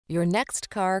Your next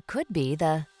car could be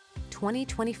the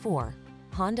 2024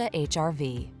 Honda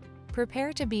HR-V.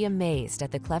 Prepare to be amazed at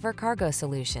the clever cargo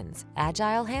solutions,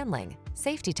 agile handling,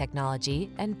 safety technology,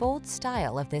 and bold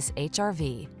style of this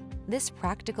HR-V. This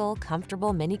practical,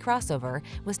 comfortable mini crossover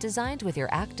was designed with your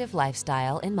active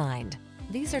lifestyle in mind.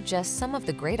 These are just some of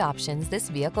the great options this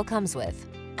vehicle comes with: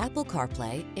 Apple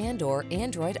CarPlay and/or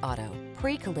Android Auto,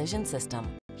 pre-collision system,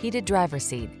 heated driver's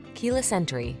seat, keyless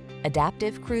entry,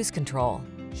 adaptive cruise control,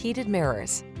 heated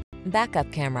mirrors, backup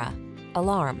camera,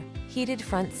 alarm, heated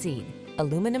front seat,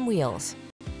 aluminum wheels.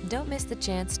 Don't miss the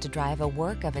chance to drive a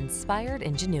work of inspired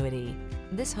ingenuity.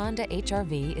 This Honda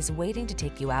HR-V is waiting to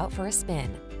take you out for a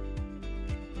spin.